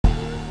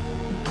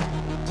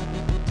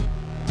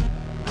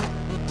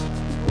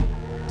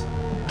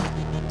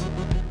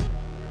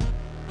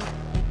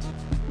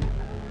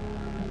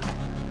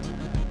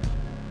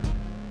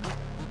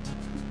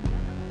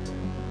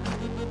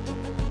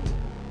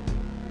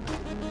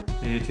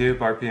Hey YouTube,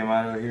 RPM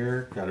Idaho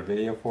here. Got a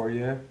video for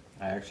you.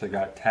 I actually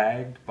got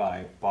tagged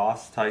by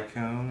Boss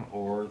Tycoon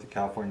or the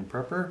California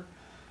Prepper.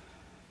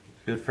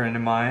 Good friend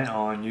of mine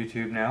on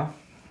YouTube now.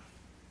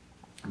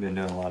 I've been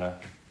doing a lot of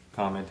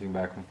commenting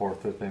back and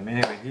forth with him.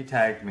 Anyway, he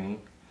tagged me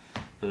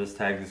for this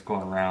tag that's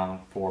going around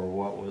for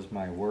what was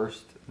my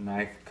worst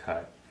knife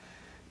cut.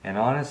 And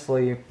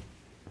honestly,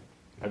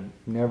 I've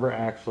never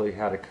actually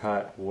had a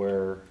cut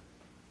where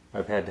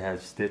I've had to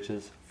have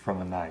stitches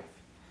from a knife.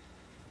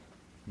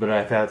 But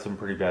I've had some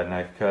pretty bad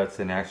knife cuts,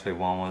 and actually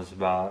one was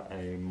about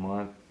a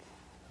month,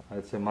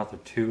 I'd say a month or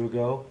two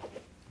ago,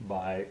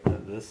 by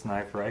this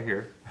knife right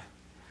here.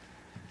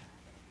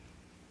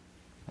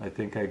 I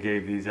think I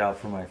gave these out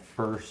for my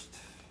first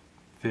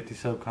 50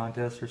 sub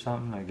contest or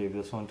something. I gave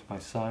this one to my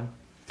son.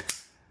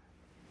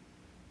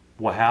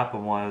 What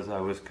happened was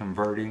I was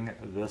converting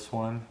this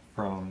one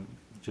from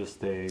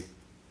just a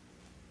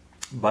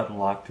button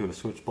lock to a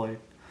switchblade.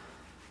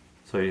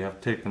 So you have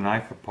to take the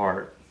knife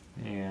apart,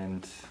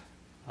 and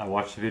I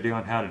watched the video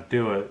on how to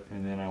do it,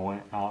 and then I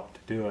went out to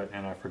do it,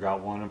 and I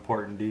forgot one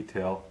important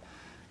detail,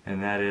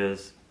 and that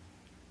is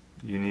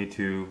you need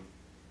to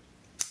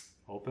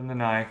open the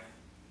knife,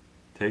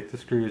 take the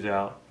screws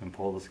out, and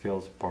pull the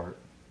scales apart.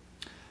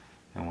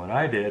 And what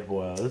I did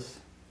was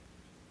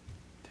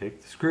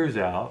take the screws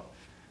out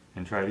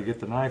and try to get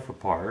the knife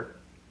apart.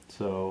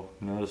 So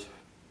notice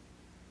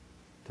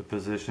the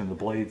position the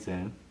blade's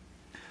in.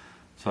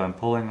 So I'm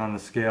pulling on the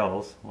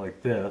scales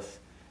like this,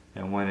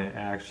 and when it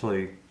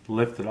actually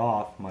lifted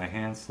off, my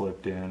hand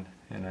slipped in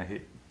and I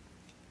hit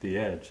the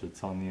edge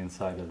that's on the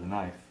inside of the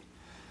knife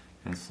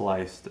and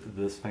sliced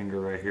this finger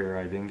right here.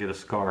 I didn't get a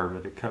scar,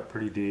 but it cut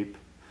pretty deep.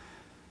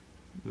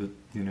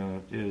 You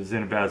know, it was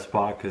in a bad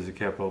spot because it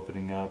kept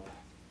opening up.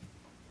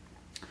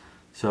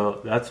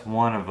 So that's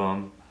one of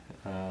them.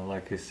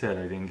 Like I said,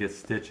 I didn't get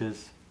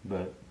stitches,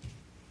 but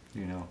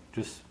you know,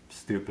 just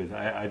stupid.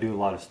 I do a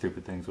lot of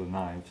stupid things with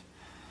knives.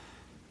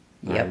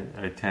 Yep.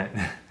 I tend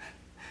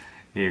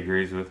he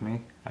agrees with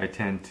me. I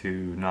tend to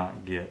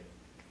not get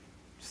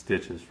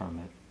stitches from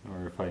it,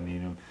 or if I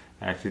need them.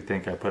 I actually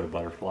think I put a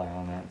butterfly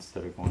on that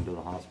instead of going to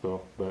the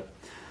hospital. But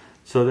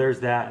so there's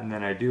that, and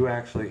then I do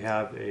actually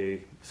have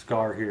a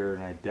scar here,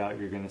 and I doubt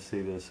you're going to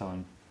see this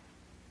on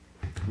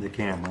the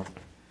camera.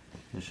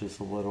 It's just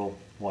a little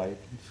white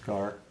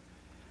scar,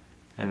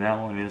 and that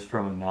one is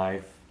from a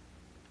knife.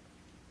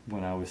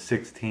 When I was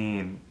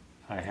 16,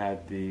 I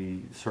had the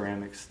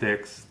ceramic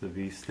sticks, the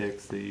V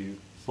sticks that you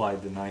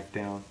slide the knife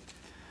down.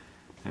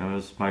 And it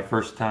was my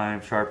first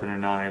time sharpening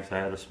knives. I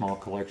had a small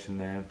collection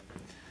then.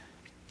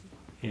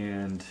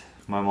 And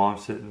my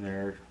mom's sitting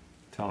there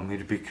telling me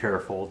to be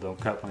careful, don't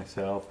cut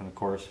myself. And of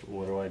course,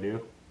 what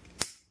do?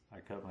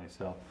 I cut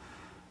myself.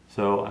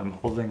 So I'm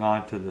holding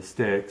on to the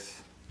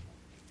sticks.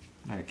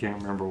 I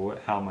can't remember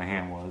how my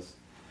hand was.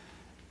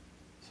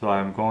 So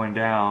I'm going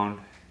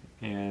down,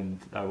 and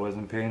I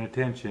wasn't paying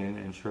attention,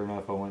 and sure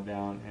enough I went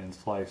down and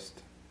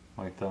sliced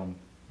my thumb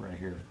right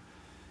here.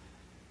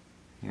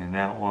 And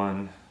that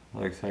one,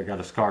 like I said, I got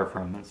a scar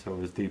from it, so it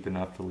was deep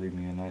enough to leave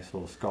me a nice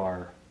little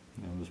scar.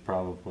 It was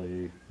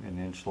probably an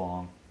inch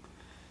long,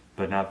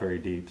 but not very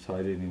deep, so I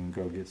didn't even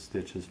go get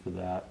stitches for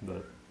that.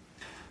 But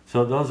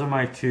so those are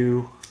my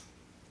two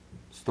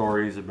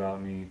stories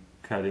about me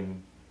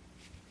cutting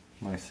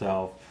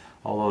myself.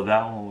 Although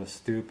that one was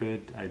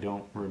stupid, I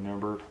don't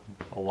remember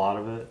a lot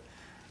of it.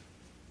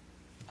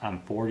 I'm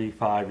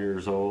 45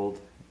 years old,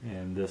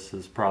 and this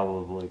is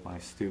probably my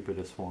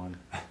stupidest one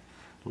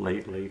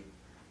lately.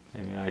 I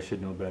mean, I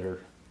should know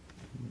better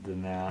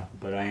than that,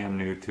 but I am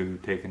new to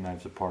taking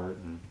knives apart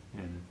and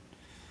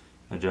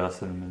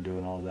adjusting them and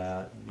doing all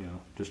that. You know,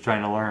 just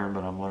trying to learn,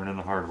 but I'm learning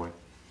the hard way.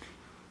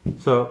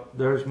 So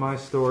there's my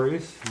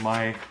stories.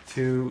 My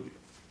two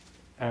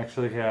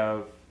actually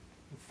have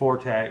four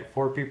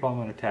people I'm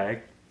going to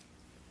tag.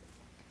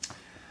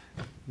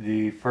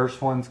 The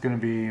first one's going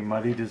to be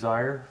Muddy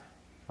Desire.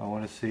 I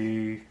want to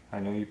see, I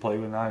know you play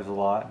with knives a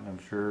lot, and I'm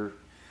sure,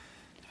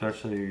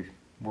 especially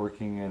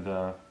working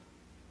at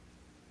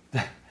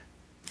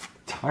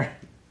darn,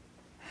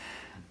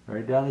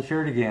 right down the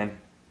shirt again.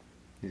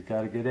 He's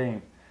got a good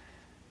aim.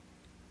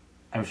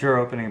 I'm sure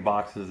opening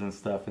boxes and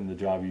stuff in the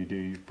job you do,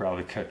 you've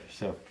probably cut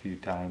yourself a few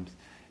times.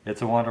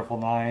 It's a wonderful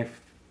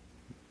knife.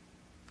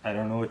 I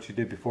don't know what you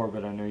did before,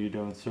 but I know you're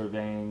doing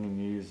surveying and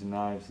you use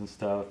knives and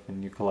stuff,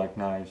 and you collect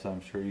knives.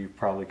 I'm sure you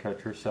probably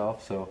cut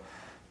yourself. So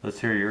let's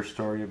hear your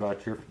story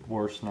about your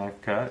worst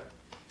knife cut.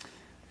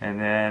 And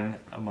then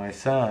my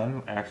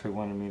son actually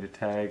wanted me to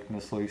tag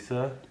Miss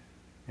Lisa,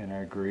 and I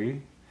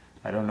agree.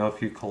 I don't know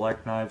if you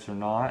collect knives or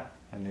not.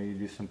 I know you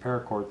do some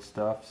paracord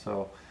stuff.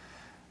 So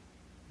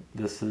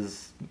this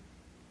is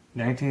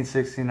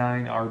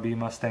 1969 RB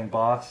Mustang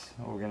Boss.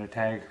 We're going to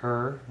tag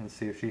her and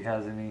see if she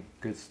has any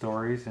good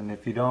stories. And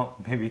if you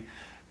don't, maybe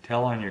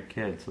tell on your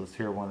kids. Let's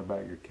hear one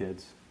about your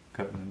kids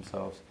cutting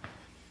themselves.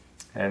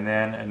 And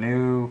then a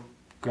new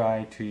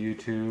guy to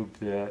YouTube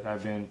that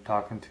I've been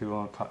talking to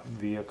on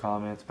via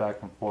comments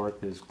back and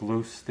forth is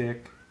Glue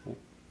Stick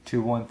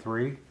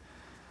 213.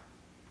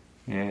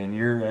 And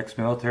you're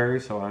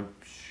ex-military, so I'm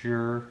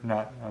sure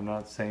I'm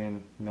not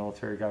saying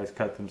military guys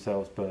cut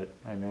themselves, but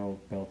I know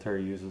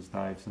military uses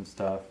knives and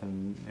stuff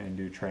and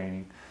do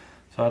training.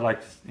 So I'd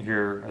like to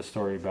hear a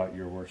story about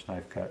your worst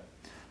knife cut.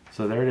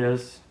 So there it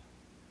is.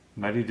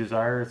 Mighty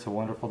Desire, it's a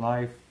wonderful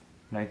knife.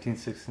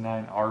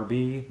 1969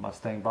 RB,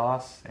 Mustang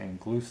Boss, and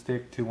Glue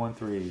Stick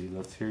 213.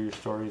 Let's hear your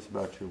stories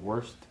about your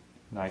worst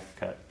knife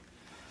cut.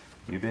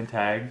 You've been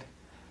tagged.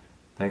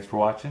 Thanks for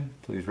watching.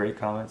 Please rate,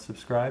 comment,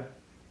 subscribe.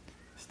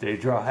 Stay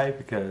dry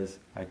because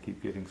I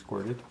keep getting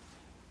squirted.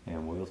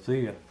 And we'll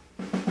see you.